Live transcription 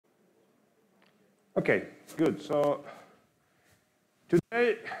Okay, good. So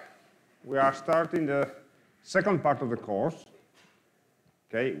today we are starting the second part of the course,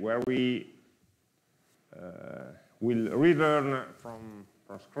 okay, where we will relearn from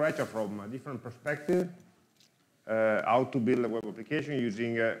scratch or from a different perspective how to build a web application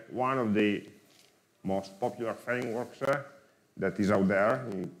using one of the most popular frameworks that is out there,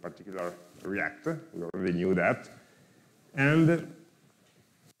 in particular React. We already knew that. And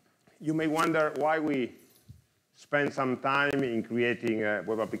you may wonder why we spend some time in creating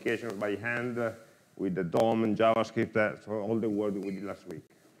web applications by hand with the DOM and JavaScript, so all the work we did last week.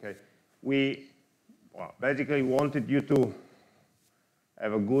 Okay, we basically wanted you to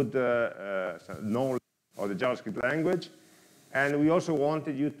have a good knowledge of the JavaScript language, and we also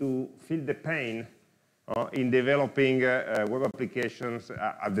wanted you to feel the pain in developing web applications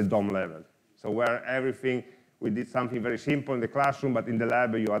at the DOM level. So where everything, we did something very simple in the classroom, but in the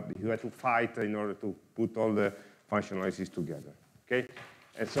lab you had to fight in order to put all the functionalities together. Okay,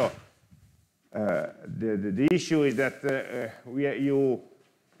 and so the issue is that you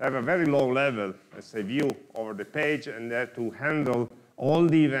have a very low level, let's say, view over the page, and have to handle all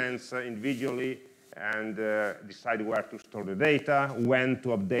the events individually and decide where to store the data, when to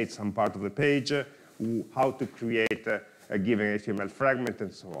update some part of the page, how to create a given HTML fragment,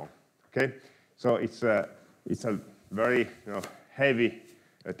 and so on. Okay, so it's a very heavy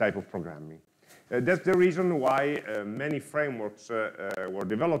type of programming. That's the reason why many frameworks were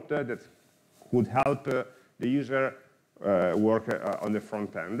developed that could help the user work on the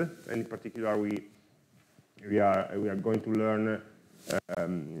front end. And in particular, we are going to learn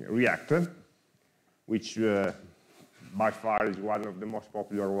React, which by far is one of the most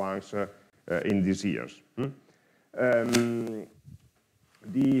popular ones in these years.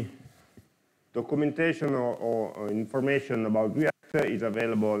 The documentation or information about React is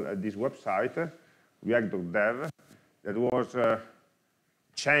available at this website, react.dev, that was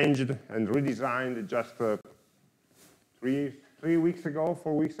changed and redesigned just 4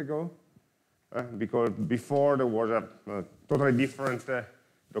 weeks ago, because before there was a totally different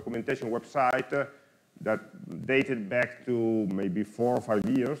documentation website that dated back to maybe 4 or 5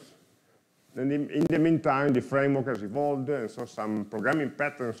 years. And in the meantime, the framework has evolved, and so some programming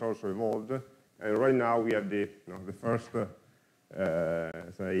patterns also evolved. And right now we have the first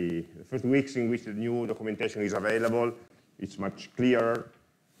weeks in which the new documentation is available. It's much clearer,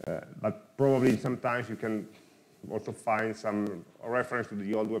 but probably sometimes you can also find some reference to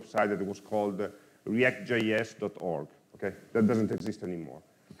the old website that was called reactjs.org. Okay, that doesn't exist anymore.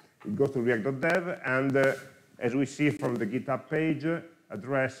 It goes to react.dev, and as we see from the GitHub page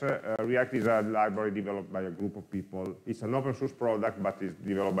address, React is a library developed by a group of people. It's an open source product, but it's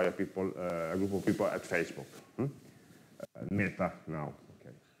developed by a group of people at Facebook. Meta now.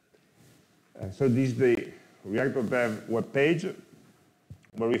 Okay. So this is the React.dev web page,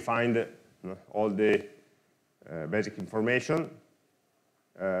 where we find all the basic information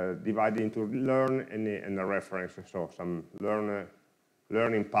divided into learn and a reference. So some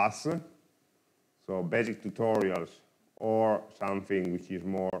learning paths, so basic tutorials, or something which is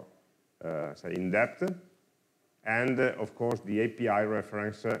more, say, in-depth, and of course the API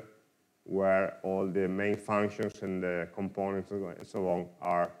reference where all the main functions and the components and so on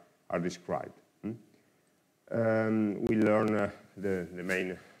are described. We learn the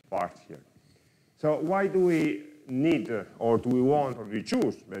main part here. So why do we need, or do we want, or do we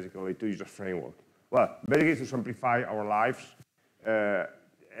choose, basically, to use a framework? Well, basically to simplify our lives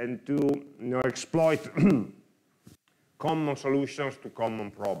and to exploit common solutions to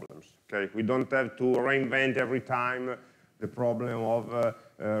common problems. Okay, we don't have to reinvent every time the problem of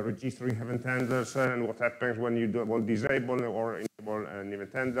registering event handlers and what happens when you want to disable or enable an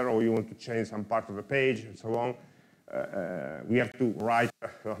event handler, or you want to change some part of the page and so on. We have to write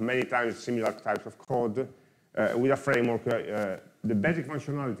many times similar types of code. With a framework, the basic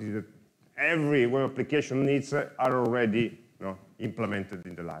functionalities that every web application needs are already implemented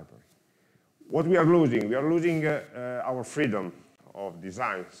in the library. What we are losing our freedom of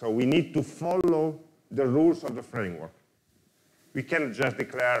design. So we need to follow the rules of the framework. We cannot just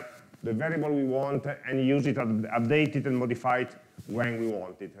declare the variable we want and use it, update it, and modify it when we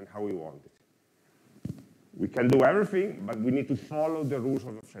want it and how we want it. We can do everything, but we need to follow the rules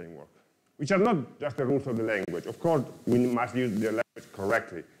of the framework, which are not just the rules of the language. Of course, we must use the language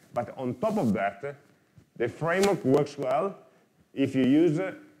correctly. But on top of that, the framework works well if you use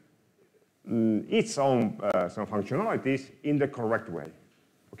its own some functionalities in the correct way.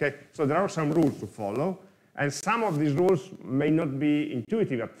 Okay, so there are some rules to follow, and some of these rules may not be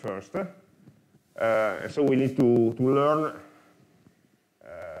intuitive at first, so we need to learn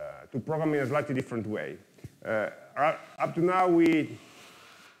to program in a slightly different way. Up to now, we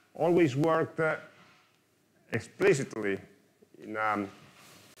always worked explicitly in a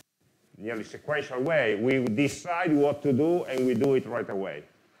nearly sequential way. We decide what to do, and we do it right away.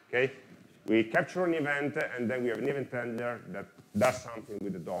 Okay? We capture an event, and then we have an event handler that does something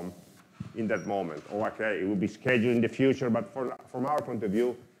with the DOM in that moment. Or, okay, it will be scheduled in the future, but from our point of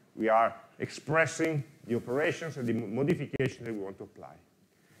view, we are expressing the operations and the modifications that we want to apply.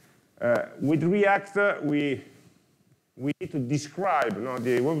 With React, we need to describe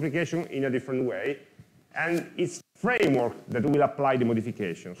the web application in a different way, and it's the framework that will apply the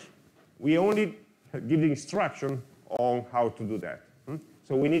modifications. We only give the instruction on how to do that.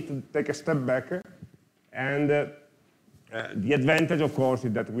 So we need to take a step back, and the advantage, of course,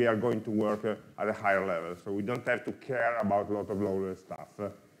 is that we are going to work at a higher level, so we don't have to care about a lot of low-level stuff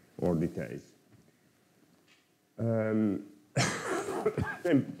or details. In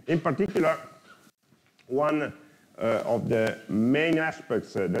particular, one of the main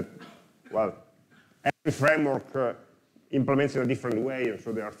aspects that, well, every framework implements in a different way, and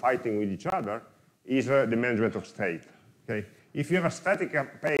so they are fighting with each other, is the management of state. Okay? If you have a static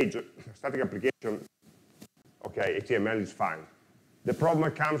page, a static application, okay, HTML is fine. The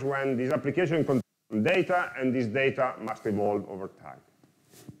problem comes when this application contains data, and this data must evolve over time.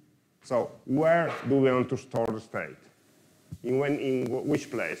 So where do we want to store the state? In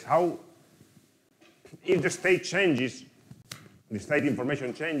which place? How, if the state changes, the state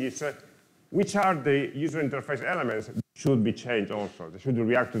information changes, which are the user interface elements that should be changed also? They should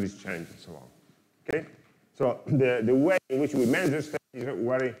react to this change and so on. Okay? So the way in which we manage the state is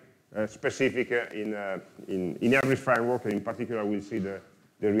very specific in every framework, and in particular we'll see the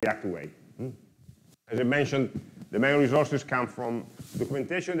React way. As I mentioned, the main resources come from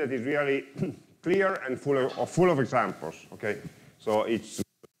documentation that is really clear and full of examples. Okay? So it's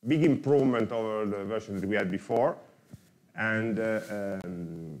a big improvement over the version that we had before. And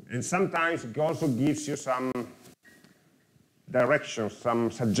sometimes it also gives you some directions, some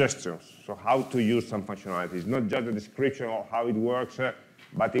suggestions, so how to use some functionalities. Not just a description of how it works,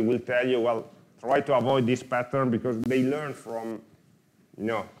 but it will tell you, well, try to avoid this pattern, because they learn from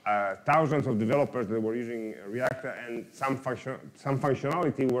thousands of developers that were using React, and some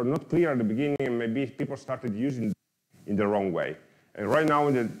functionality were not clear at the beginning, and maybe people started using it in the wrong way. And right now,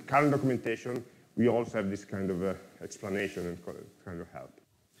 in the current documentation, we also have this kind of explanation and kind of help.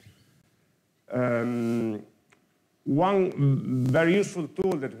 One very useful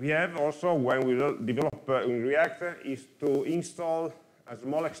tool that we have also when we develop in React is to install a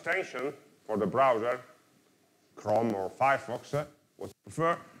small extension for the browser, Chrome or Firefox, what you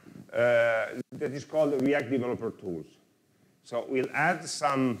prefer, that is called React Developer Tools. So we'll add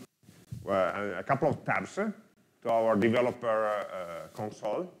a couple of tabs to our developer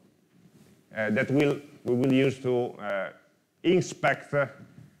console that we will use to inspect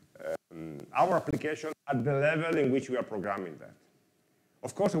our application at the level in which we are programming that.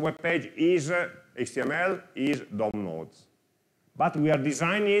 Of course, a web page is HTML, is DOM nodes. But we are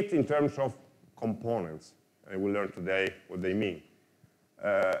designing it in terms of components. And we'll learn today what they mean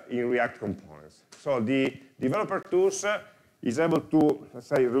in React components. So the developer tools is able to, let's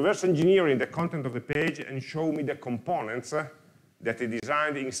say, reverse engineering the content of the page and show me the components that it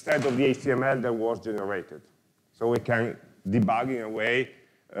designed instead of the HTML that was generated. So we can debug in a way,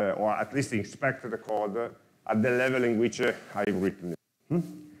 or at least inspect the code at the level in which I've written it.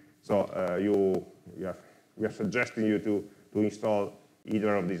 So we are suggesting you to install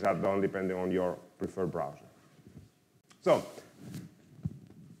either of these add-ons depending on your preferred browser. So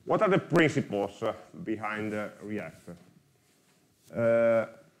what are the principles behind React? A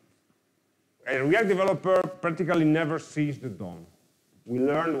React developer practically never sees the DOM. We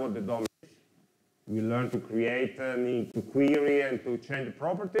learned what the DOM is. We learn to create, need to query, and to change the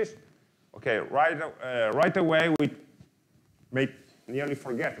properties. Okay, right away we may nearly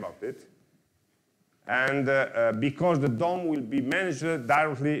forget about it. And because the DOM will be managed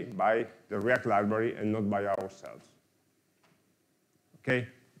directly by the React library and not by ourselves. Okay,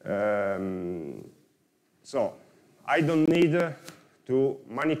 so I don't need to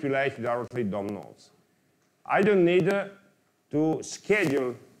manipulate directly DOM nodes. I don't need to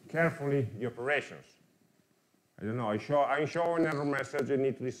schedule carefully the operations. I don't know, I show an error message, I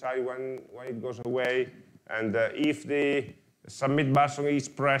need to decide when it goes away, and if the submit button is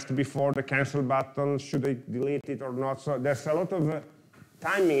pressed before the cancel button, should I delete it or not? So there's a lot of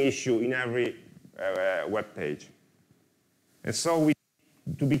timing issue in every web page. And so we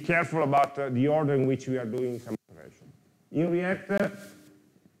need to be careful about the order in which we are doing some operation. In React,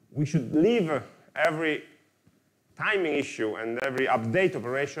 we should leave every timing issue and every update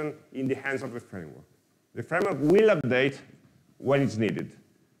operation in the hands of the framework. The framework will update when it's needed.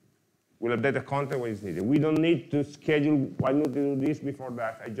 Will update the content when it's needed. We don't need to schedule, I need to do this before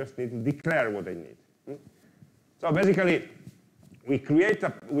that. I just need to declare what I need. So basically,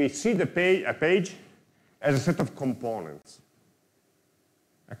 we see a page as a set of components.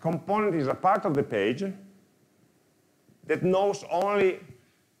 A component is a part of the page that knows only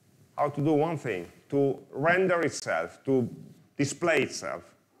how to do one thing, to render itself, to display itself.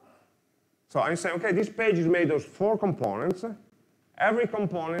 So I'm saying, okay, this page is made of 4 components. Every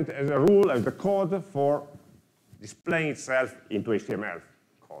component has a rule, has the code for displaying itself into HTML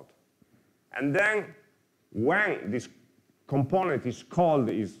code. And then when this component is called,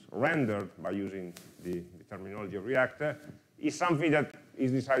 is rendered by using the terminology of React, is something that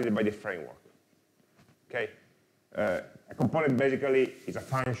is decided by the framework. Okay? A component basically is a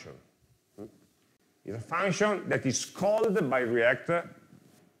function. It's a function that is called by React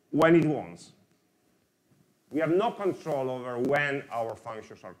when it wants. We have no control over when our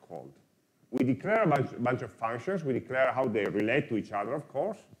functions are called. We declare a bunch of functions. We declare how they relate to each other, of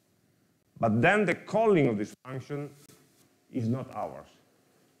course. But then the calling of this function is not ours.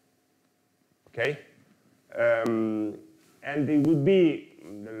 Okay? And it would be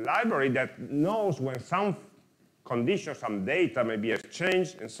the library that knows when some condition, some data maybe has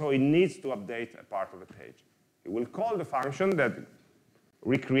changed, and so it needs to update a part of the page. It will call the function that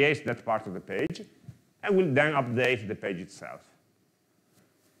recreates that part of the page, and will then update the page itself.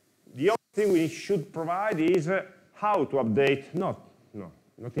 The other thing we should provide is how to update, not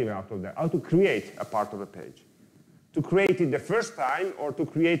even how to update, how to create a part of the page. To create it the first time or to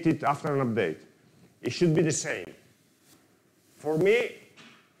create it after an update. It should be the same. For me,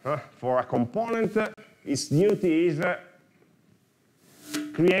 for a component, its duty is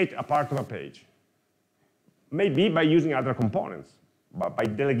create a part of a page. Maybe by using other components, but by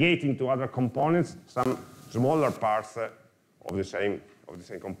delegating to other components some smaller parts of the same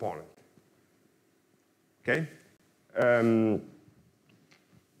component. Okay?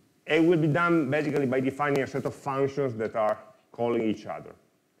 It will be done basically by defining a set of functions that are calling each other.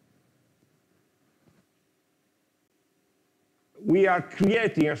 We are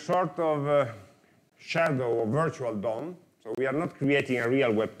creating a sort of shadow or virtual DOM. So we are not creating a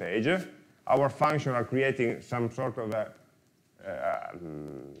real web page. Our functions are creating some sort of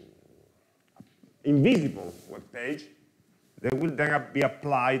invisible web page that will then be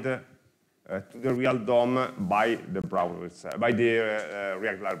applied to the real DOM by the browser itself, by the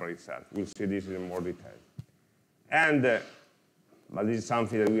React library itself. We'll see this in more detail. And but this is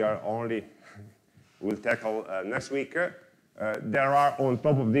something that we are only will tackle next week. There are, on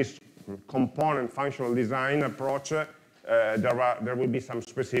top of this component functional design approach, there will be some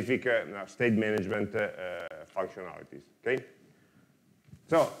specific state management functionalities. Okay?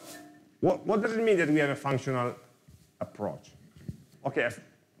 So, what does it mean that we have a functional approach? Okay,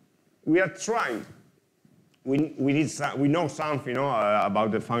 we are trying. We know something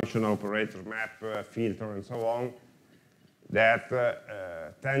about the functional operators, map, filter, and so on, that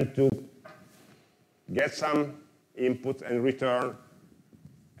tend to get some input and return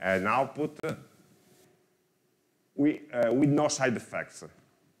an output with no side effects.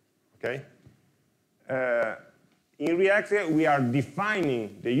 Okay? In React, we are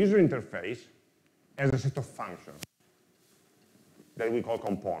defining the user interface as a set of functions that we call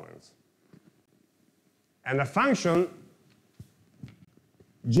components. And a function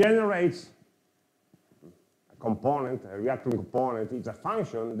generates a component, a React component. It's a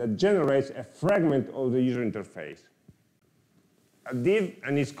function that generates a fragment of the user interface, a div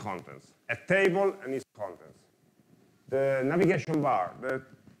and its contents, a table and its contents, the navigation bar, the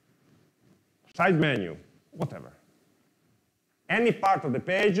side menu, whatever. Any part of the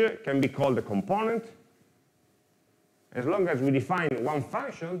page can be called a component as long as we define one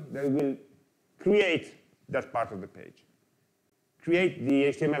function that will create that part of the page. Create the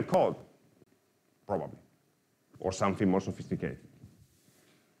HTML code, probably, or something more sophisticated.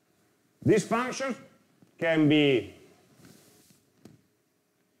 These functions can be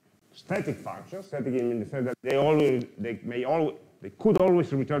static functions, static in the sense that they could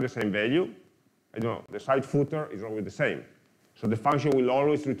always return the same value. I don't know, the site footer is always the same. So the function will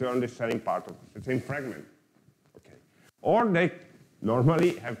always return the same part of the same fragment. Okay. Or they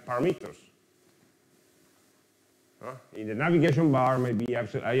normally have parameters. In the navigation bar, maybe I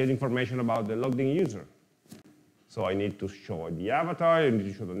have information about the logged in user. So I need to show the avatar, I need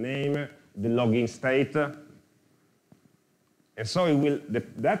to show the name, the login state. And so it will,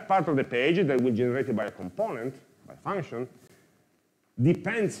 that part of the page that will be generated by a component, by a function,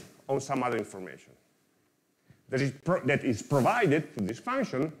 depends on some other information. that is provided to this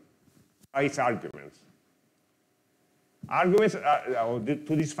function by its arguments. Arguments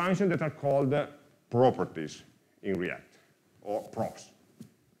to this function that are called properties in React, or props.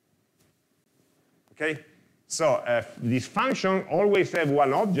 Okay? So this function always have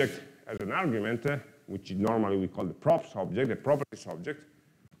one object as an argument, which normally we call the props object, the properties object.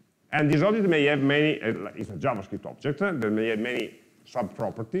 And this object may have many, it's a JavaScript object, that may have many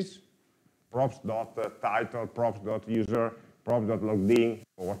sub-properties, props.title, props.user, props.loggedin,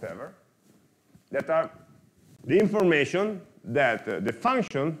 or whatever, that are the information that the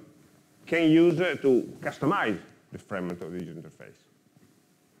function can use to customize the fragment of the user interface.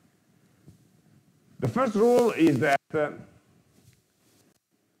 The first rule is that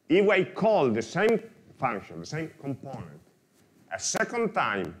if I call the same function, the same component, a second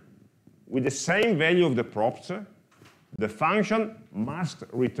time with the same value of the props, the function must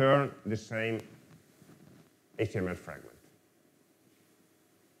return the same HTML fragment.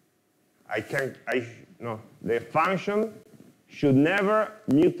 The function should never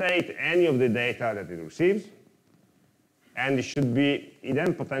mutate any of the data that it receives, and it should be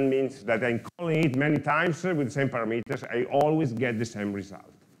idempotent means that I'm calling it many times with the same parameters, I always get the same result.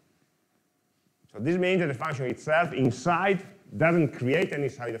 So this means that the function itself inside doesn't create any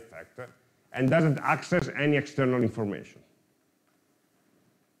side effect and doesn't access any external information.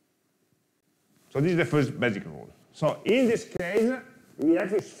 So this is the first basic rule. So in this case,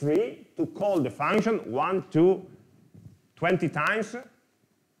 React is free to call the function 1, 2, 20 times,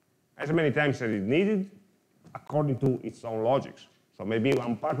 as many times as is needed, according to its own logics. So maybe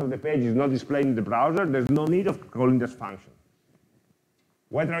one part of the page is not displayed in the browser, there's no need of calling this function.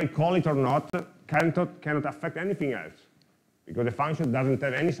 Whether I call it or not cannot affect anything else, because the function doesn't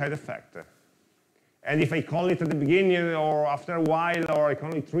have any side effect. And if I call it at the beginning or after a while, or I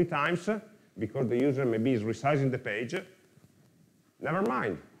call it 3 times, because the user maybe is resizing the page, never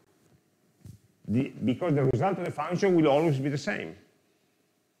mind. Because the result of the function will always be the same.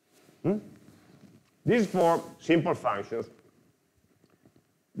 This is for simple functions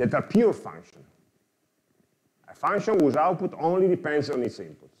that are pure functions. A function whose output only depends on its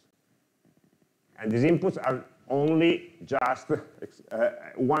inputs. And these inputs are only just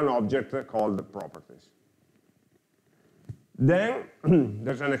one object called properties. Then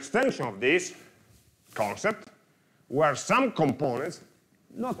there's an extension of this concept where some components,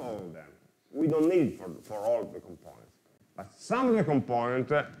 not all of them, we don't need it for all of the components, but some of the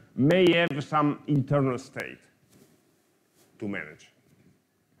components may have some internal state to manage.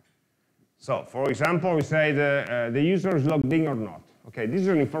 So, for example, we say the user is logged in or not. Okay, this is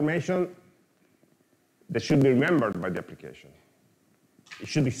an information that should be remembered by the application. It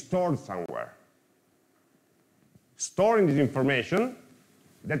should be stored somewhere. Storing this information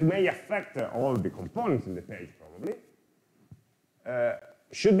that may affect all the components in the page, probably,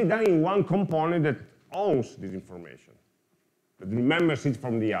 should be done in one component that owns this information, that remembers it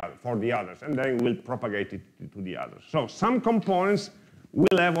for the others, and then will propagate it to the others. So some components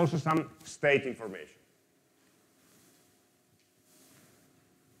will have also some state information.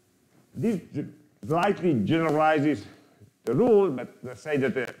 This slightly generalizes the rule, but let's say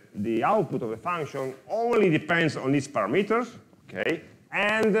that the output of the function only depends on its parameters, okay,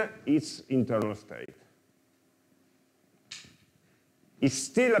 and its internal state. It's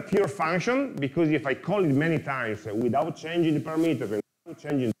still a pure function, because if I call it many times without changing the parameters and without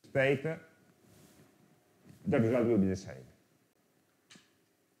changing the state, the result will be the same.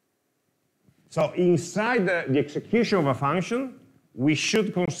 So inside the execution of a function, we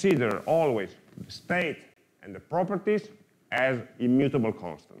should consider always the state and the properties as immutable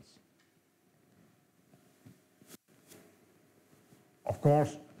constants. Of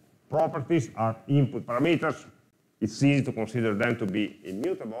course, properties are input parameters. It's easy to consider them to be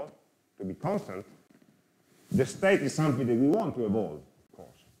immutable, to be constant. The state is something that we want to evolve, of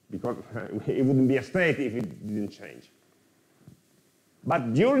course, because it wouldn't be a state if it didn't change.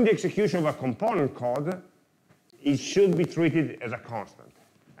 But during the execution of a component code, it should be treated as a constant.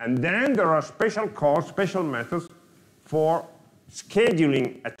 And then there are special calls, special methods for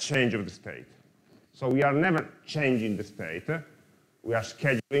scheduling a change of the state. So we are never changing the state. We are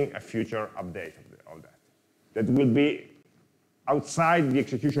scheduling a future update of that. That will be outside the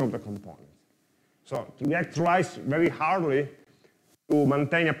execution of the component. So React tries very hardly to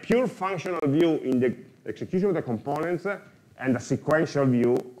maintain a pure functional view in the execution of the components and a sequential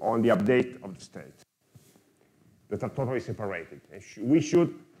view on the update of the state that are totally separated. And we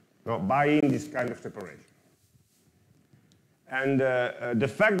should buy in this kind of separation. And the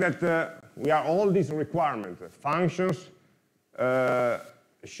fact that we are all these requirements, functions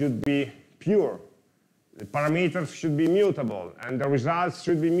should be pure, the parameters should be mutable, and the results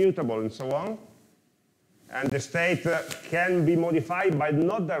should be mutable, and so on. And the state can be modified, but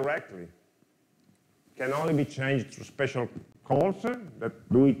not directly. Can only be changed through special calls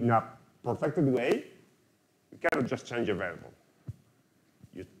that do it in a protected way. You cannot just change a variable.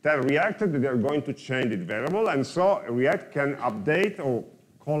 You tell React that they're going to change the variable, and so React can update or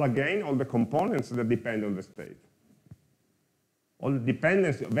call again all the components that depend on the state. All the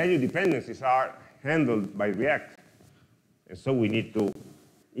value dependencies are handled by React, and so we need to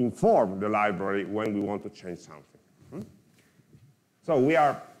inform the library when we want to change something. So we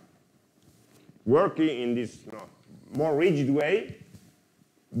are working in this more rigid way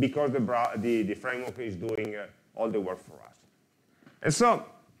because the framework is doing all the work for us. And so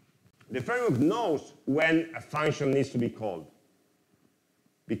the framework knows when a function needs to be called,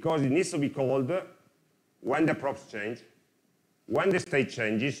 because it needs to be called when the props change, when the state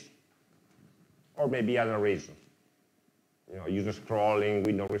changes, or maybe other reasons. User scrolling,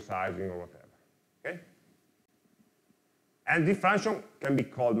 window resizing, or whatever. Okay? And this function can be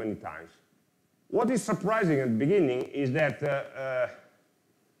called many times. What is surprising at the beginning is that a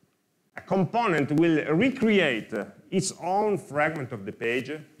component will recreate its own fragment of the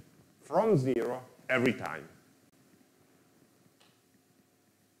page from 0 every time.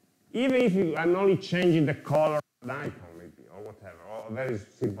 Even if I'm only changing the color of an icon, maybe, or whatever, or a very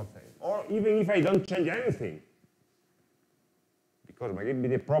simple thing. Or even if I don't change anything. Because maybe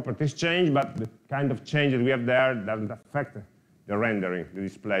the properties change, but the kind of change that we have there doesn't affect the rendering, the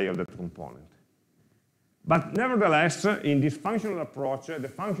display of that component. But nevertheless, in this functional approach, the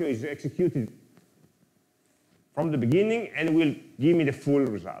function is executed from the beginning and will give me the full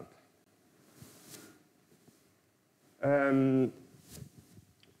result.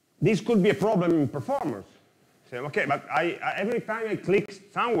 This could be a problem in performance. Say, okay, but every time I click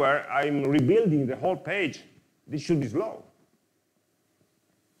somewhere, I'm rebuilding the whole page. This should be slow.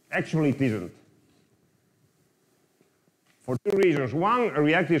 Actually, it isn't. For two reasons. One,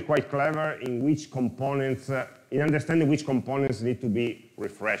 React is quite clever in which components, in understanding which components need to be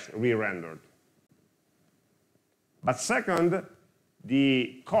refreshed, re-rendered. But second,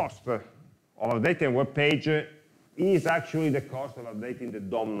 the cost of updating a web page is actually the cost of updating the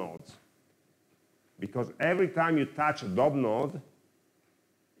DOM nodes. Because every time you touch a DOM node,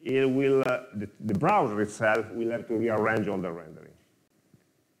 it will, the browser itself will have to rearrange all the rendering.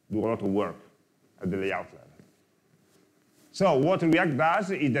 Do a lot of work at the layout level. So what React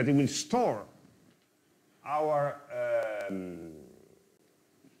does is that it will store our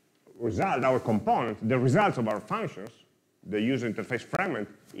result, our component, the results of our functions, the user interface fragment,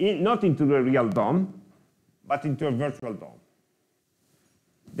 not into the real DOM, but into a virtual DOM.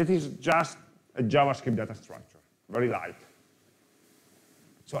 That is just a JavaScript data structure, very light.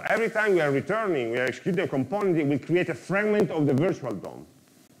 So every time we are returning, we are executing a component, it will create a fragment of the virtual DOM,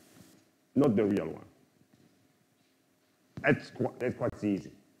 not the real one. That's quite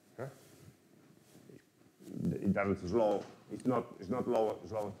easy. Huh? It doesn't slow. It's not slow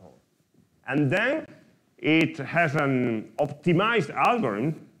at all. And then it has an optimized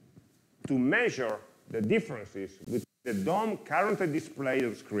algorithm to measure the differences between the DOM currently displayed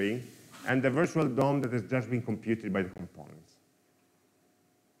on screen and the virtual DOM that has just been computed by the components.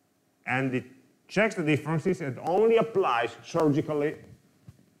 And it checks the differences and only applies surgically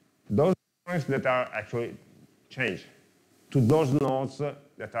those differences that are actually changed to those nodes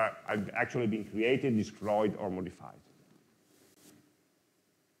that are actually being created, destroyed, or modified.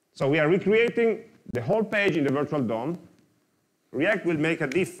 So we are recreating the whole page in the virtual DOM. React will make a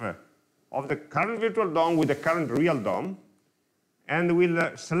diff of the current virtual DOM with the current real DOM, and will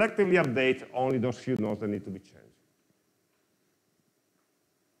selectively update only those few nodes that need to be changed.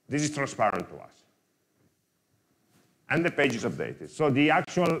 This is transparent to us. And the page is updated. So the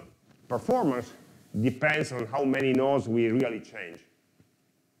actual performance depends on how many nodes we really change.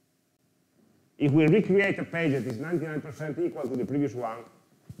 If we recreate a page that is 99% equal to the previous one,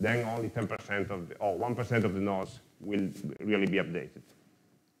 then only 10% of the, or 1% of the nodes will really be updated.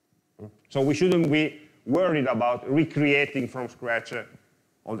 So we shouldn't be worried about recreating from scratch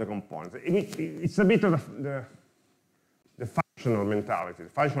all the components. It's a bit of the functional mentality, the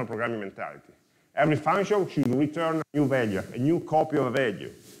functional programming mentality. Every function should return a new value, a new copy of a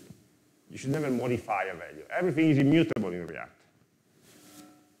value. You should never modify a value. Everything is immutable in React.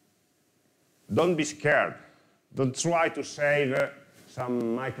 Don't be scared. Don't try to save some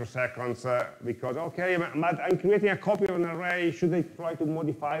microseconds because, okay, but I'm creating a copy of an array. Should I try to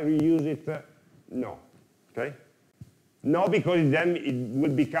modify, reuse it? No. Okay? No, because then it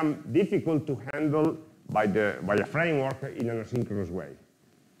will become difficult to handle by a framework in an asynchronous way.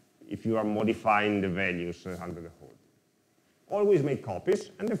 if you are modifying the values under the hood. Always make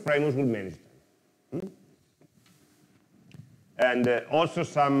copies, and the framework will manage them. And also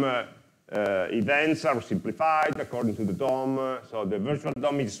some events are simplified according to the DOM, so the virtual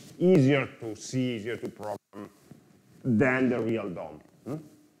DOM is easier to see, easier to program than the real DOM.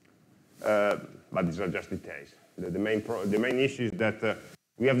 But these are just details. The main issue is that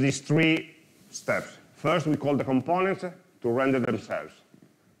we have these three steps. First, we call the components to render themselves.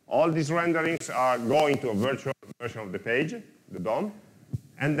 All these renderings are going to a virtual version of the page, the DOM,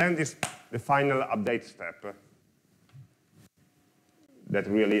 and then the final update step that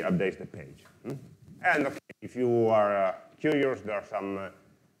really updates the page. And okay, if you are curious, there are some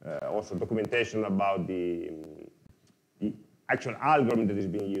also documentation about the actual algorithm that is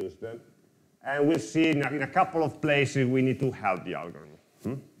being used. And we'll see in a couple of places we need to help the algorithm.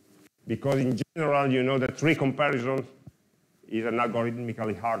 Because in general, you know that tree comparison is an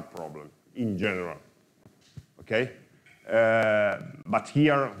algorithmically hard problem, in general. Okay? But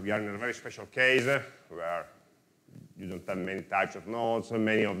here, we are in a very special case where you don't have many types of nodes, and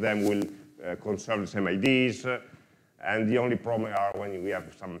many of them will conserve the same IDs, and the only problem are when we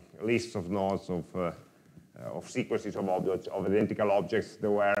have some lists of nodes of sequences of objects, of identical objects,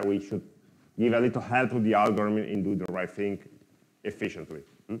 where we should give a little help to the algorithm in do the right thing efficiently.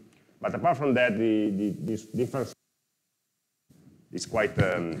 But apart from that, this difference is quite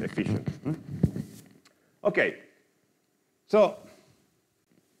efficient. Okay, so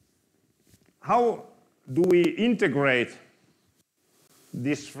how do we integrate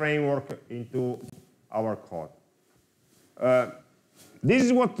this framework into our code? This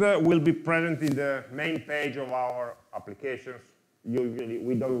is what will be present in the main page of our applications. Usually,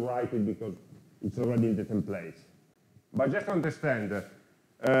 we don't write it because it's already in the templates. But just understand,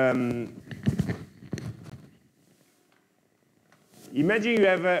 imagine you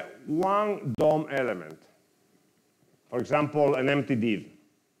have one DOM element. For example, an empty div.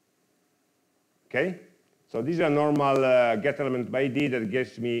 Okay? So this is a normal get element by ID that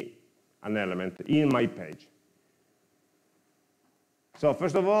gives me an element in my page. So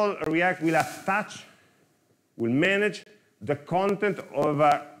first of all, React will attach, will manage the content of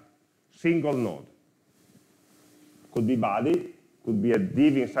a single node. Could be body, could be a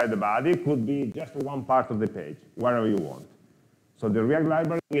div inside the body, could be just one part of the page, wherever you want. So the React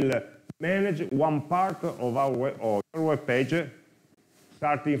library will manage one part of our web page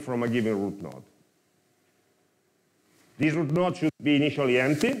starting from a given root node. This root node should be initially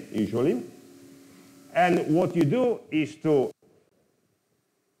empty, usually. And what you do is to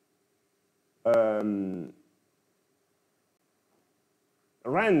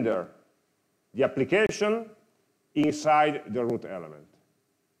render the application inside the root element.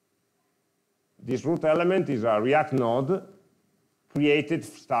 This root element is a React node created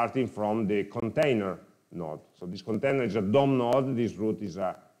starting from the container node. So this container is a DOM node, this root is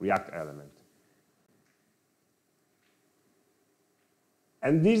a React element.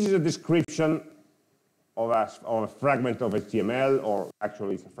 And this is a description of a fragment of HTML, or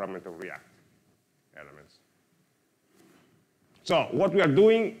actually it's a fragment of React elements. So what we are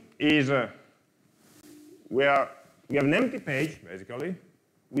doing is we have an empty page, basically,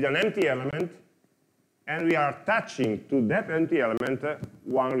 with an empty element, and we are attaching to that empty element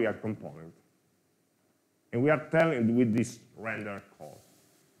one React component. And we are telling with this render call.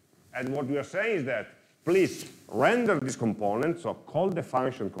 And what we are saying is that please render this component, so call the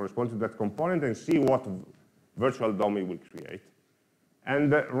function corresponding to that component and see what virtual DOM it will create.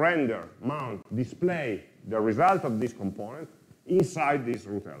 And render, mount, display the result of this component inside this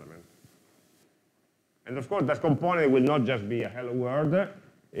root element. And of course, that component will not just be a hello world,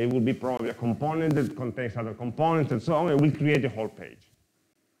 it will be probably a component that contains other components and so on, and will create a whole page.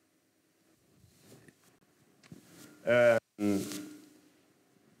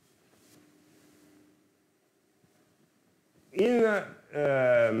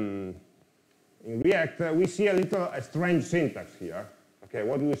 In React, we see a strange syntax here. Okay,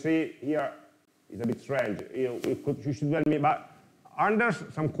 what we see here is a bit strange. You should tell me, but aren't there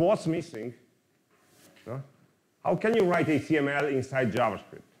some quotes missing? No? How can you write HTML inside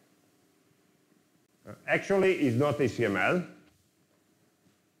JavaScript? Actually, it's not HTML.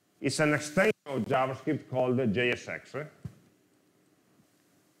 It's an extension of JavaScript called JSX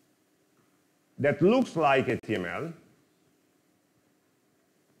that looks like HTML,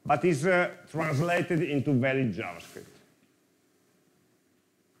 but is translated into valid JavaScript.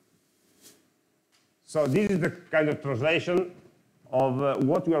 So this is the kind of translation of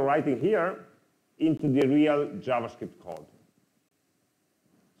what we are writing here into the real JavaScript code.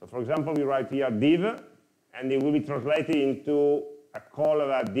 So for example, we write here div, and it will be translated into a call of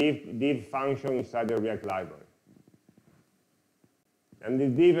a div function inside the React library. And the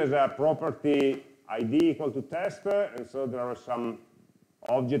div has a property ID equal to test, and so there are some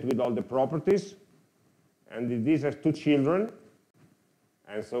object with all the properties. And this has two children,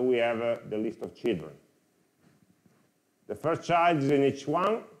 and so we have the list of children. The first child is in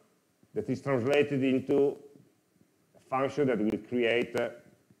h1 that is translated into a function that will create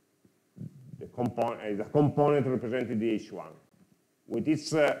the component representing the h1 with its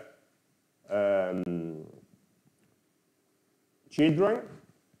children,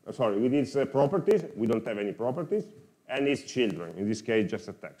 with its properties. We don't have any properties, and its children, in this case just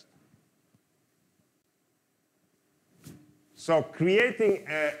a text. So creating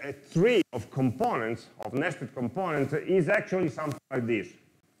a tree of components, of nested components, is actually something like this.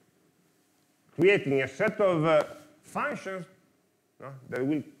 Creating a set of functions that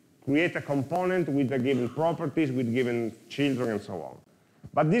will create a component with the given properties, with given children, and so on.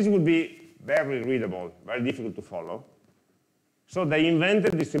 But this would be barely readable, very difficult to follow. So they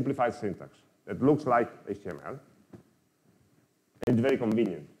invented this simplified syntax that looks like HTML. It's very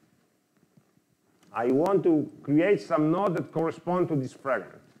convenient. I want to create some node that correspond to this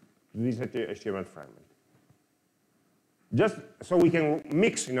fragment, to this HTML fragment. Just so we can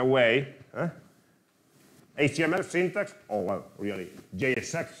mix, in a way, HTML syntax, or well, really,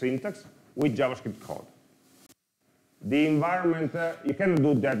 JSX syntax, with JavaScript code. The environment, you cannot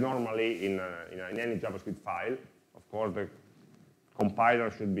do that normally in any JavaScript file. Of course, the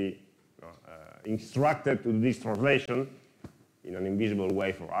compiler should be instructed to do this translation in an invisible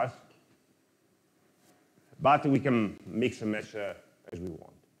way for us. But we can mix and match as we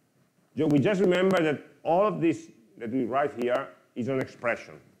want. We just remember that all of this that we write here is an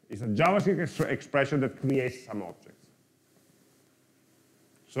expression. It's a JavaScript expression that creates some objects.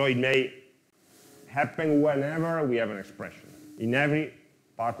 So it may happen whenever we have an expression, in every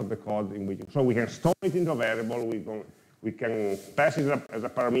part of the code in which. So we can store it into a variable, we can pass it as a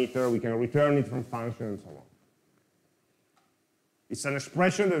parameter, we can return it from function, and so on. It's an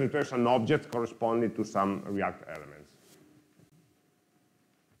expression that returns an object corresponding to some React elements.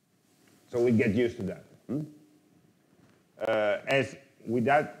 So we get used to that. As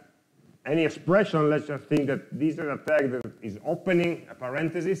without any expression, let's just think that this is a tag that is opening a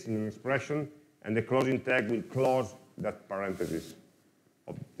parenthesis in an expression, and the closing tag will close that parenthesis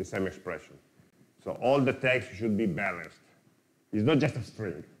of the same expression. So all the tags should be balanced. It's not just a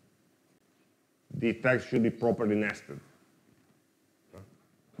string. The tags should be properly nested.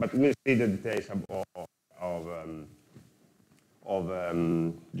 But we'll see the details of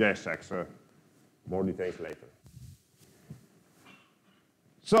JSX, more details later.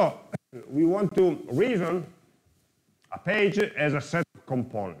 So we want to reason a page as a set of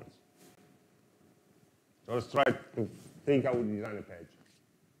components. So let's try to think how we design a page.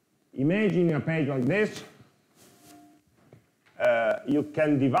 Imagine a page like this. You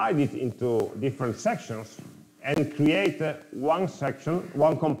can divide it into different sections and create one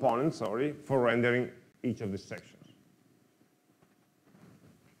component, for rendering each of the sections.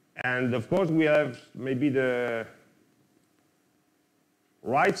 And of course, we have maybe the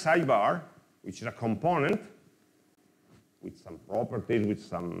right sidebar, which is a component with some properties, with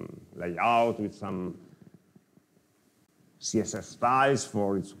some layout, with some CSS styles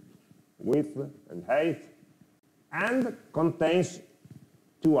for its width and height, and contains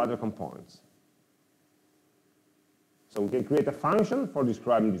two other components. So we can create a function for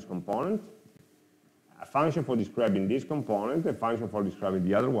describing this component, a function for describing this component, a function for describing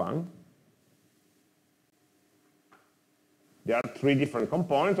the other one. There are three different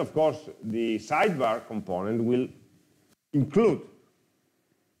components. Of course, the sidebar component will include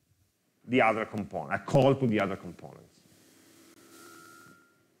the other component, a call to the other components.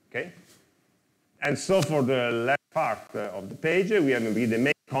 Okay? And so for the left part of the page, we have maybe the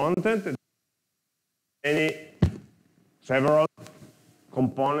main content, several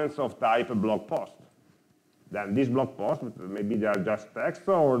components of type blog post. Then this blog post, maybe they are just text,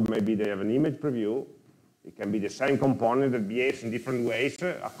 or maybe they have an image preview. It can be the same component that behaves in different ways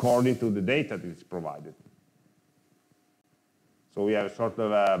according to the data that is provided. So we have sort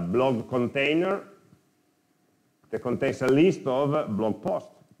of a blog container that contains a list of blog post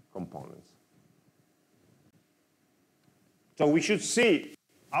components. So we should see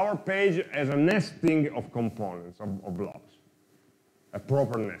our page as a nesting of components, of blocks, a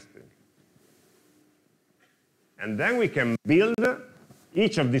proper nesting. And then we can build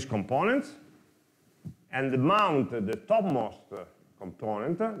each of these components and mount the topmost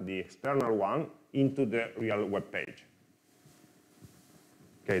component, the external one, into the real web page.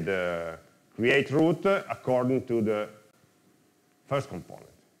 Okay, the create route according to the first component.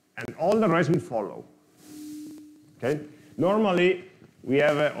 And all the rest will follow. Okay? Normally, we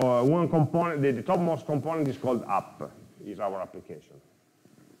have one component, the topmost component is called app, is our application.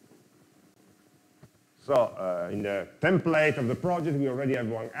 So in the template of the project, we already have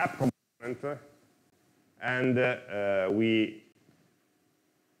one app component, and we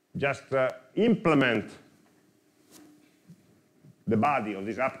just implement the body of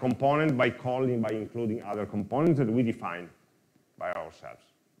this app component by including other components that we define by ourselves.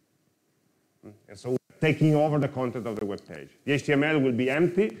 And so we're taking over the content of the web page. The HTML will be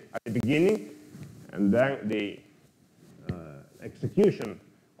empty at the beginning, and then the execution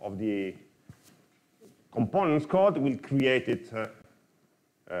of the components code will create it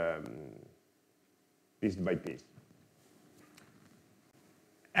piece by piece.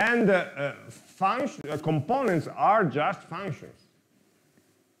 And components are just functions.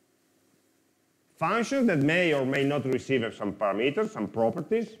 Functions that may or may not receive some parameters, some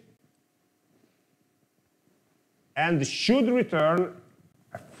properties, and should return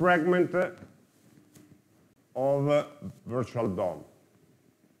a fragment of virtual DOM,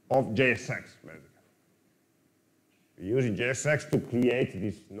 of JSX, basically. We're using JSX to create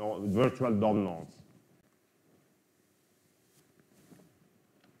these virtual DOM nodes.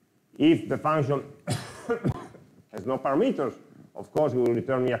 If the function has no parameters, of course, it will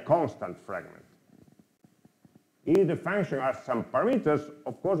return me a constant fragment. If the function has some parameters,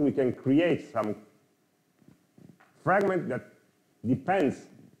 of course, we can create some fragment that depends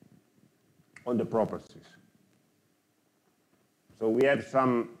on the properties. So we have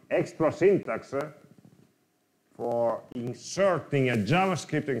some extra syntax for inserting a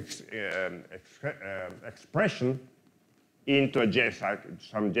JavaScript expression into a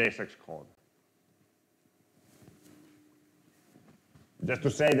some JSX code. Just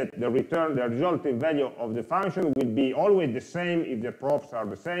to say that the resulting value of the function will be always the same if the props are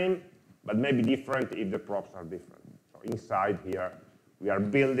the same, but maybe different if the props are different. So inside here, we are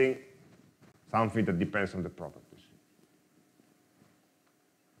building something that depends on the properties.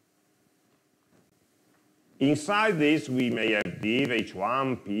 Inside this, we may have div,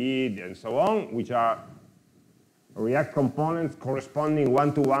 h1, p, and so on, which are React components corresponding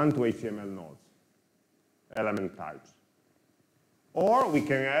one-to-one to HTML nodes, element types. Or we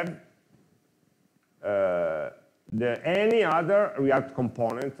can have any other React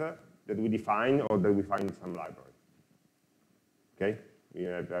component that we define or that we find in some library. Okay? We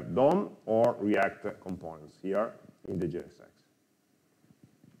have DOM or React components here in the JSX.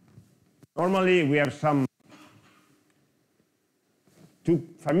 Normally, we have two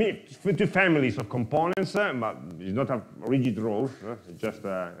families of components, but it's not a rigid rule, it's just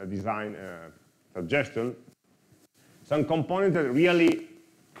a design suggestion. Some components that really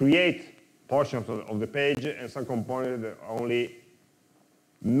create portions of the page, and some components that only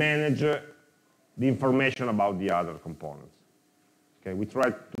manage the information about the other components. Okay, we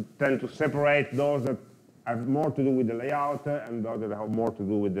tend to separate those that have more to do with the layout and those that have more to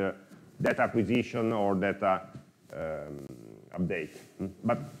do with the data acquisition or data update.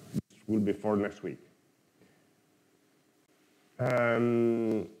 But this will be for next week.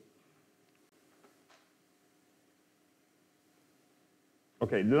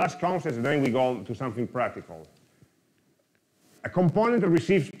 Okay, the last concept, and then we go to something practical. A component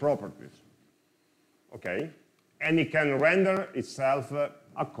receives properties, okay? And it can render itself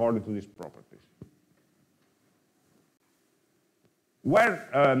according to these properties. Where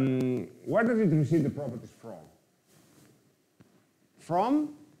does it receive the properties from?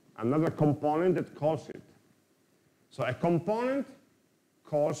 From another component that calls it. So a component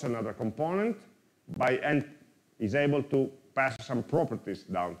calls another component and is able to pass some properties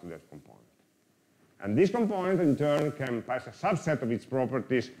down to that component. And this component, in turn, can pass a subset of its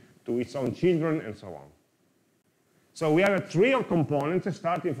properties to its own children, and so on. So we have a tree of components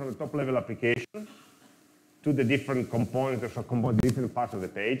starting from the top-level application to the different components or different parts of the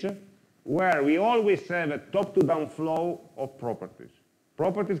page, where we always have a top-to-down flow of properties.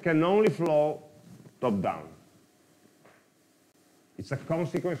 Properties can only flow top-down. It's a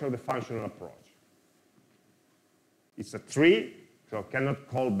consequence of the functional approach. It's a tree, so cannot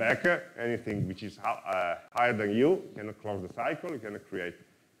call back anything which is higher than you, cannot close the cycle, you cannot create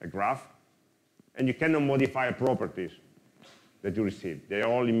a graph, and you cannot modify properties that you receive. They are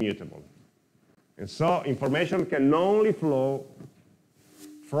all immutable. And so information can only flow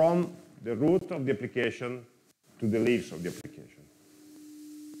from the root of the application to the leaves of the application.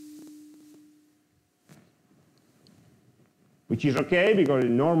 Which is okay, because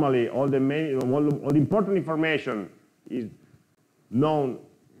normally all the important information is known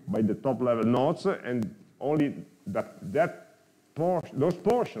by the top-level nodes, and only that those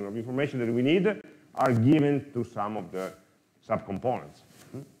portions of information that we need are given to some of the subcomponents.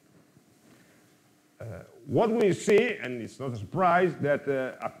 What we see, and it's not a surprise, that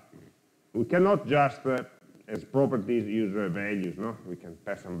we cannot just, as properties, use values. No? We can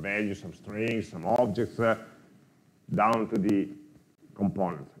pass some values, some strings, some objects down to the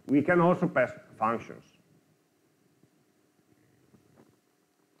components. We can also pass functions.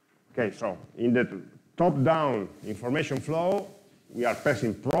 Okay, so in the top-down information flow, we are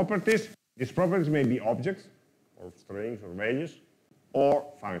passing properties. These properties may be objects, or strings, or values, or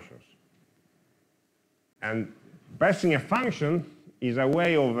functions. And passing a function is a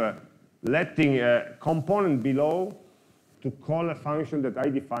way of letting a component below to call a function that I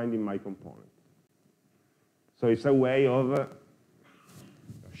defined in my component. So it's a way of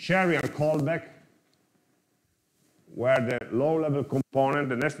sharing a callback where the low-level component,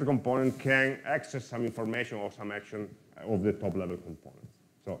 the nested component, can access some information or some action of the top-level component.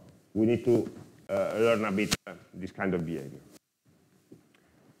 So we need to learn a bit this kind of behavior.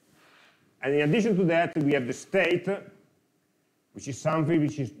 And in addition to that, we have the state, which is something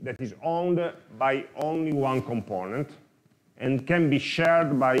that is owned by only one component and can be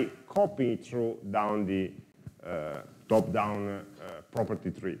shared by copying it through down the top-down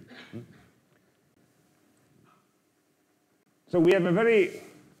property tree. So we have a very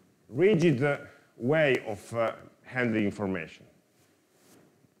rigid way of handling information.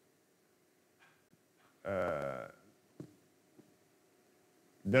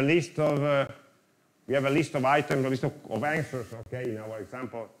 The list of, we have a list of items, a list of answers, okay, in our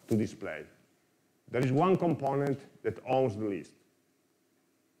example, to display. There is one component that owns the list.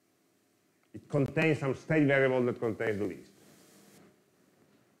 It contains some state variable that contains the list.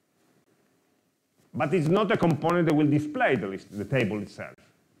 But it's not a component that will display the list, the table itself.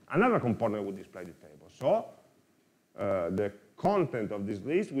 Another component will display the table. So the content of this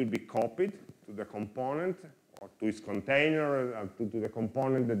list will be copied to the component or to its container, to the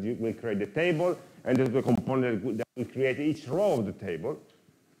component that will create the table, and to the component that will create each row of the table.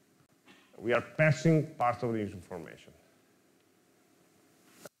 We are passing parts of this information.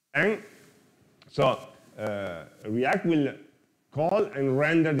 And so React will call and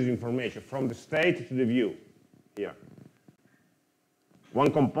render this information from the state to the view here.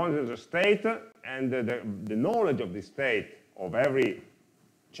 One component is a state, and the knowledge of the state, of every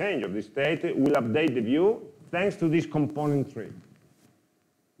change of the state, will update the view thanks to this component tree.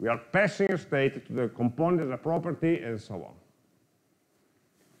 We are passing a state to the component as a property, and so on.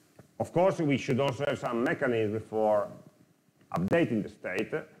 Of course, we should also have some mechanism for updating the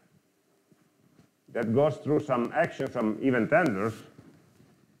state that goes through some actions, some event handlers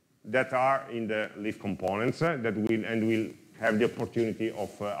that are in the list components that will have the opportunity of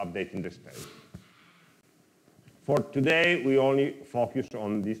updating the state. For today, we only focus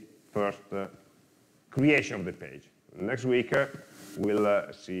on this first creation of the page. Next week,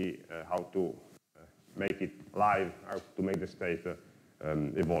 we'll see how to make it live, how to make the state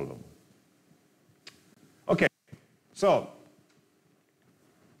evolvable. Okay, so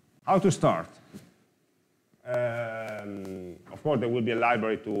how to start? Of course, there will be a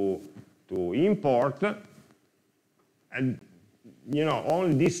library to import, and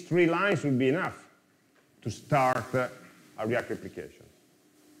only these 3 lines will be enough to start a React application.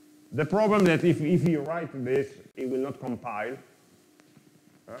 The problem that if you write this, it will not compile,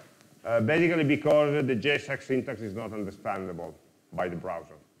 basically because the JSX syntax is not understandable by the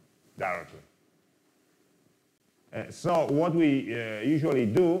browser directly. So what we usually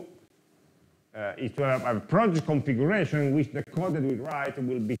do is to have a project configuration in which the code that we write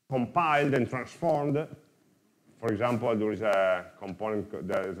will be compiled and transformed. For example, there is a component,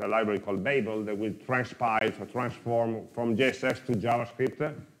 there is a library called Babel that will transpile, so transform from JSX to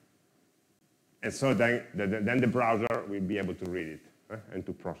JavaScript. And so then the browser will be able to read it and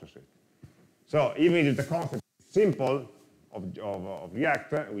to process it. So even if the concept is simple of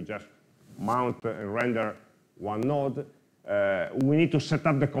React, we just mount and render one node, we need to set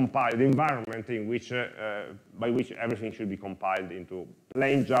up the environment in which, by which everything should be compiled into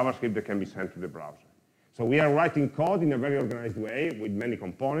plain JavaScript that can be sent to the browser. So we are writing code in a very organized way with many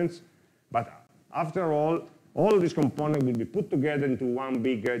components, but after all these components will be put together into one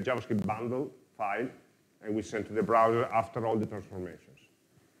big JavaScript bundle file, and we send to the browser after all the transformations.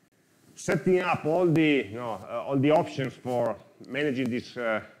 Setting up all the options for managing this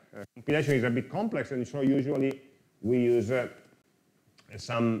compilation is a bit complex, and so usually we use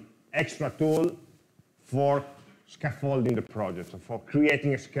some extra tool for scaffolding the project, so for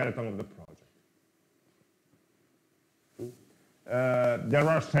creating a skeleton of the project. There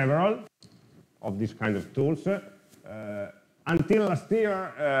are several of these kind of tools. Until last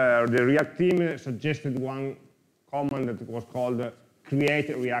year, the React team suggested one command that was called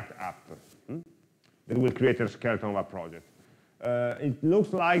create React app, that will create a skeleton of a project. It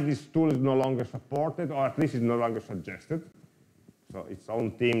looks like this tool is no longer supported, or at least it's no longer suggested. So its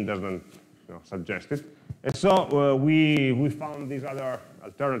own team doesn't suggest it. And so we found these other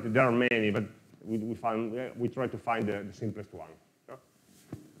alternatives. There are many, but we tried to find the simplest one,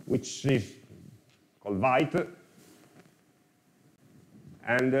 which is called Vite,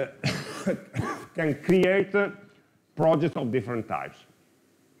 and can create projects of different types.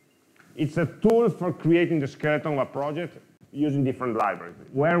 It's a tool for creating the skeleton of a project using different libraries,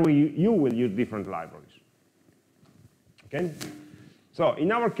 where you will use different libraries. Okay? So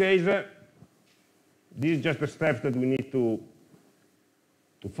in our case, these are just the steps that we need to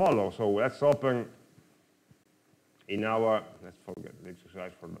follow. So let's open in our, let's forget the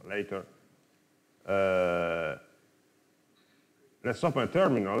exercise for later. Let's open a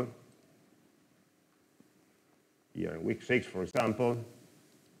terminal, here in week 6, for example.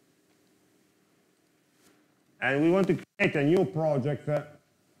 And we want to create a new project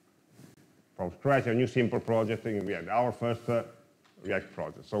from scratch, a new simple project in React, our first React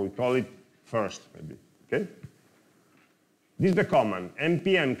project. So we call it first, maybe, okay? This is the command,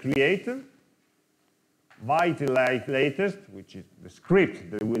 npm create, Vite latest, which is the script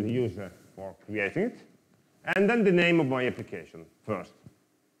that we'll use for creating it, and then the name of my application first.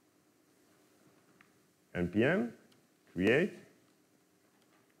 npm create,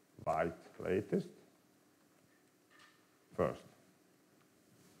 Vite latest, first.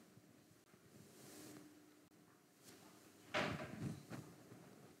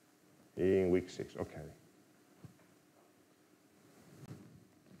 In week 6, okay.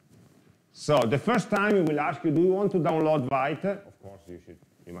 So the first time it will ask you, do you want to download Vite? Of course,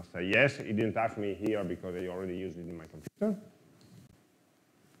 you must say yes. It didn't ask me here because I already used it in my computer.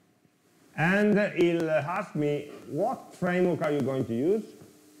 And it'll ask me, what framework are you going to use?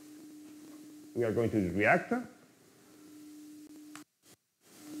 We are going to use React.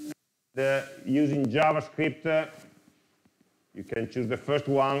 Using JavaScript, you can choose the first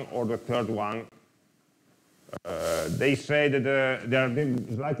one or the third one. They say that there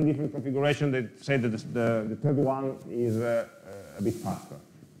are slightly different configurations that say that the third one is a bit faster.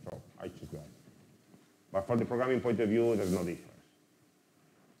 So I choose that. But from the programming point of view, there's no difference.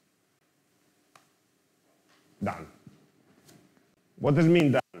 Done. What does it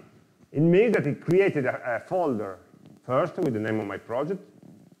mean done? It means that it created a folder first with the name of my project,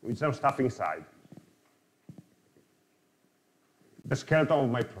 with some stuff inside. The skeleton of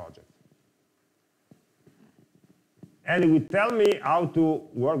my project. And it will tell me how to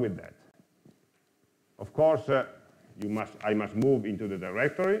work with that. Of course, I must move into the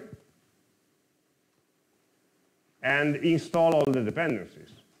directory and install all the dependencies.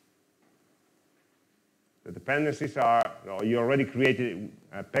 The dependencies are, you already created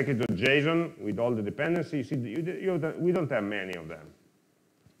a package.json with all the dependencies. We don't have many of them.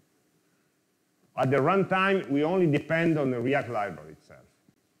 At the runtime, we only depend on the React library itself.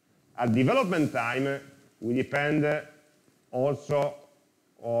 At development time, we depend also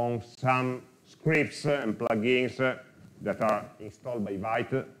on some scripts and plugins that are installed by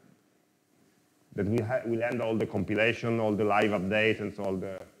Vite that will handle all the compilation, all the live updates, and so all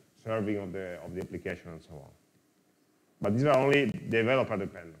the serving of the application and so on. But these are only developer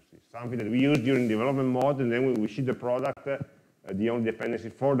dependencies, something that we use during development mode, and then when we ship the product, the only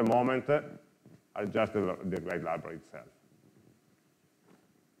dependencies for the moment are just the React library itself.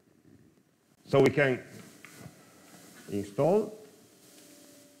 So we can install.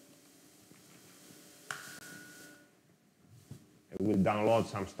 It will download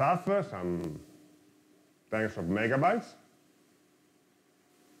some stuff, some tens of megabytes.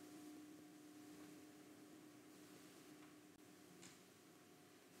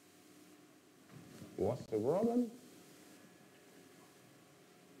 What's the problem?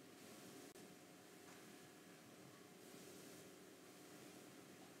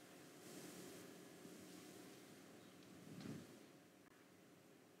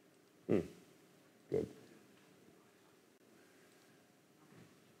 Good.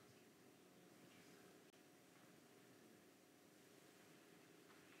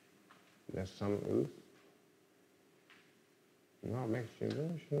 There's some oof. No, make sure.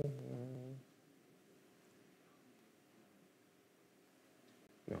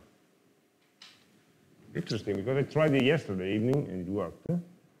 No. Interesting, because I tried it yesterday evening and it worked. Do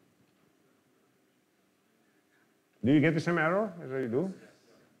you get the same error as I do?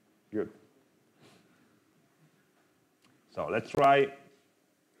 Good. So let's try.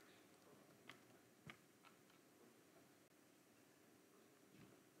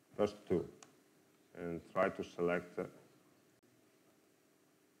 first two, and try to select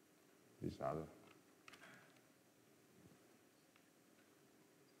this other.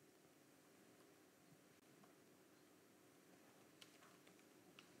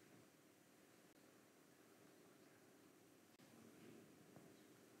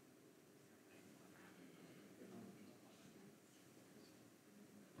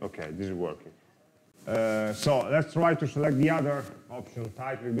 Okay, this is working. So let's try to select the other option,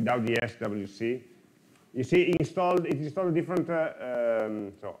 title without the SWC. You see, it installed different,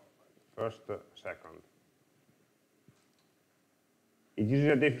 so first, second. It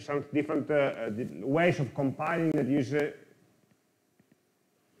uses some different ways of compiling that use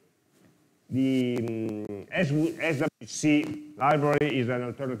the SWC library is an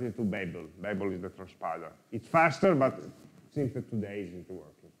alternative to Babel. Babel is the transpiler. It's faster, but it seems that today isn't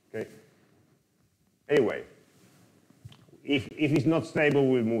working. Okay. Anyway, if it's not stable,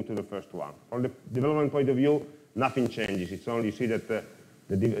 we'll move to the first one. From the development point of view, nothing changes. It's only you see that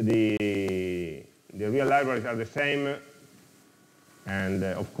the real libraries are the same, and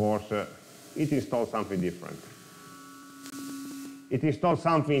of course, it installs something different. It installs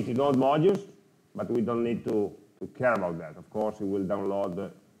something into Node modules, but we don't need to care about that. Of course, we will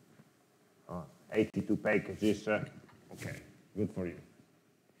download 82 packages. Okay, good for you.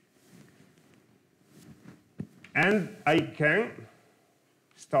 And I can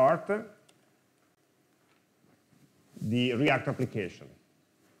start the React application.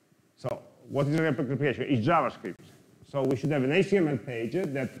 So what is a React application? It's JavaScript. So we should have an HTML page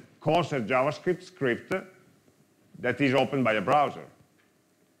that calls a JavaScript script that is opened by a browser.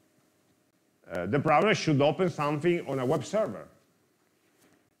 The browser should open something on a web server.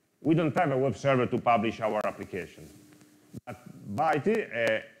 We don't have a web server to publish our application. But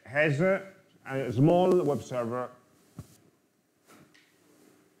Byte has a small web server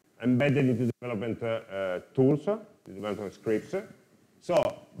embedded into development tools, development scripts.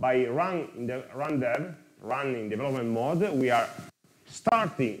 So by running development mode, we are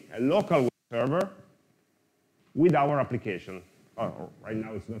starting a local web server with our application. Oh, right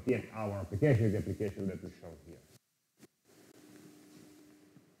now it's not yet our application, it's the application that we show here.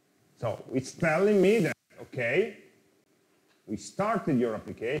 So it's telling me that, okay, we started your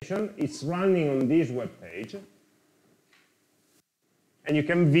application, it's running on this web page, and you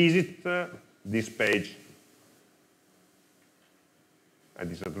can visit this page at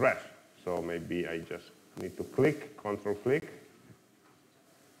this address. So maybe I just need to click, control click,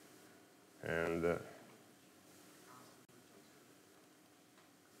 and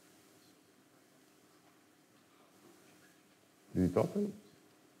did it open?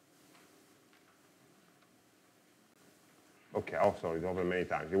 Okay, oh, sorry, it opened many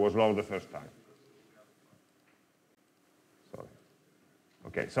times. It was low the first time. Sorry.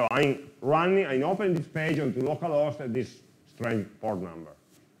 Okay, so I'm opening this page onto localhost at this strange port number.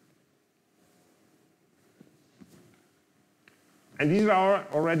 And this is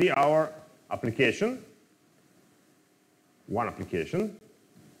already our application, one application,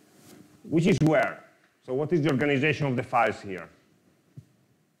 which is where? So what is the organization of the files here?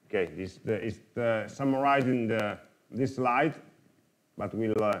 Okay, this is summarized in this slide, but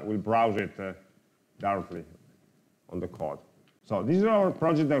we'll browse it directly on the code. So this is our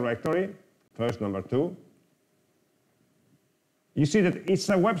project directory, first, number 2. You see that it's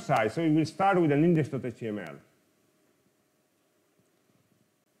a website, so it will start with an index.html.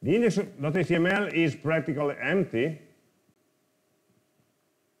 The index.html is practically empty.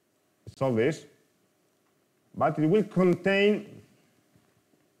 It's all this. But it will contain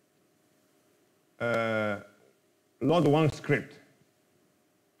load1 script,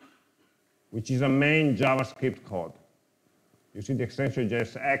 which is a main JavaScript code. You see the extension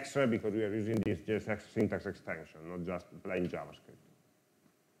JSX because we are using this JSX syntax extension, not just plain JavaScript.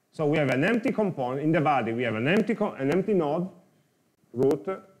 So we have an empty component. In the body, we have an empty node, root,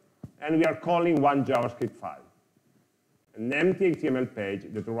 and we are calling one JavaScript file. An empty HTML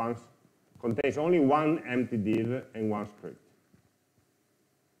page that contains only one empty div and one script.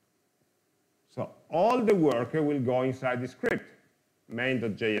 So all the work will go inside the script,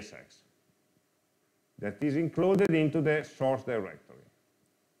 main.jsx, that is included into the source directory.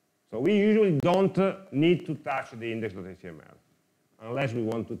 So we usually don't need to touch the index.html unless we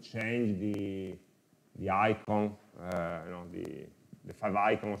want to change the icon, the five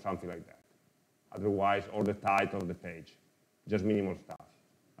icon or something like that. Otherwise, or the title of the page, just minimal stuff.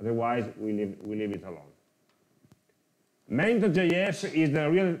 Otherwise, we leave it alone. Main.js is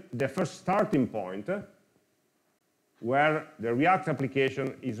the first starting point where the React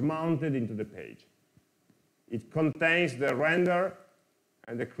application is mounted into the page. It contains the render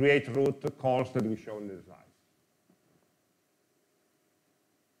and the create root calls that we show in the slides.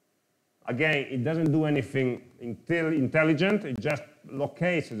 Again, it doesn't do anything intelligent, it just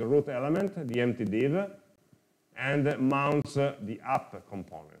locates the root element, the empty div, and mounts the app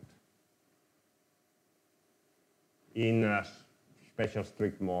component in a special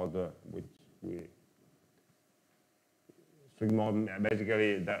strict mode, which strict mode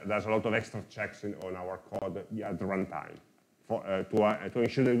basically there's a lot of extra checks on our code at runtime to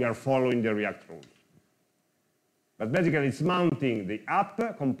ensure that we are following the React rules. But basically, it's mounting the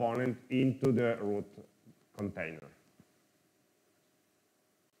app component into the root container.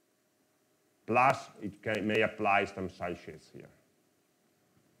 Plus, it may apply some side sheets here.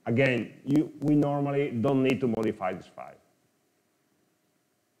 Again, we normally don't need to modify this file.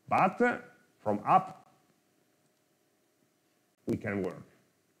 But from app, we can work.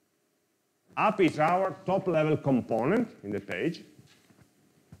 App is our top-level component in the page.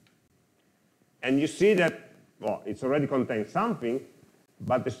 And you see that, well, it's already contains something,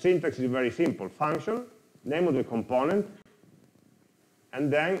 but the syntax is very simple. Function, name of the component, and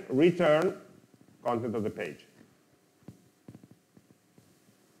then return content of the page.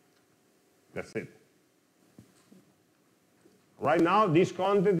 That's it. Right now, this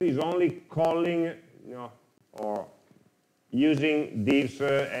content is only calling, or using divs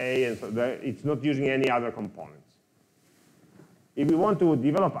A, and so it's not using any other components. If we want to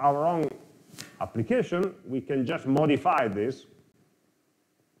develop our own application, we can just modify this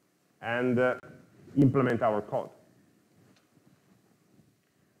and implement our code.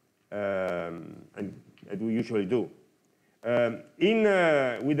 And we usually do. With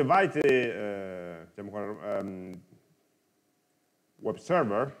the web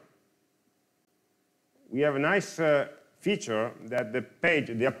server, we have a nice feature that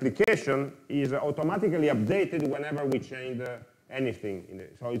the application is automatically updated whenever we change anything.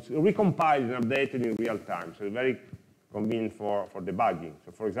 So it's recompiled and updated in real time. So it's very convenient for debugging.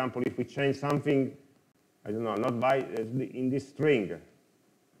 So for example, if we change something, I don't know, not by in this string,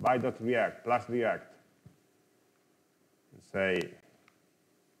 by.react plus react, say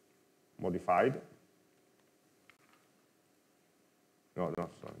modified. No,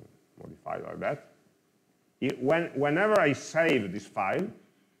 sorry, modified like that. Whenever I save this file,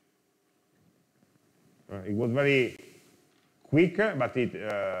 it was very quick, but the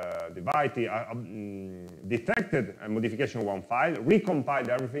byte detected a modification of one file, recompiled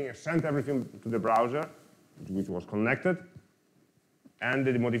everything, and sent everything to the browser, which was connected, and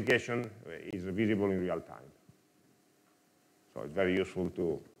the modification is visible in real time. So it's very useful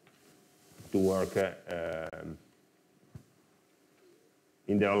to work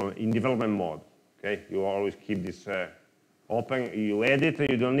in development mode. Okay, you always keep this open. You edit.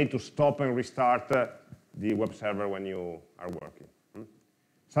 You don't need to stop and restart the web server when you are working.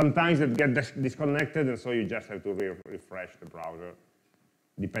 Sometimes it gets disconnected, and so you just have to refresh the browser,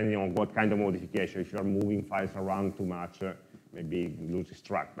 depending on what kind of modification. If you are moving files around too much, maybe it loses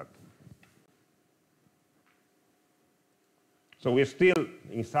track. But so we're still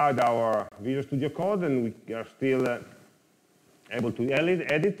inside our Visual Studio Code, and we are still able to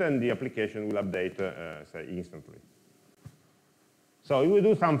edit, and the application will update, say, instantly. So if we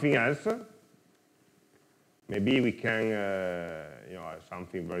do something else, maybe we can,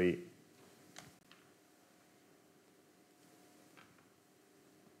 something very,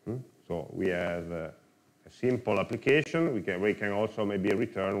 so we have a simple application. We can also maybe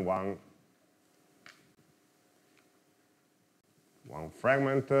return one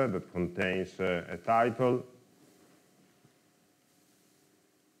fragment that contains a title,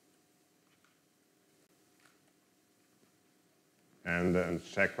 and a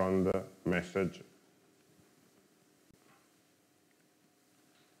second message.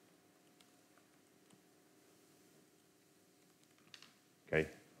 Okay,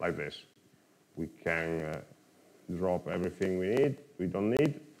 like this. We can drop everything we don't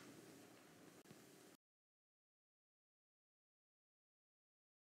need.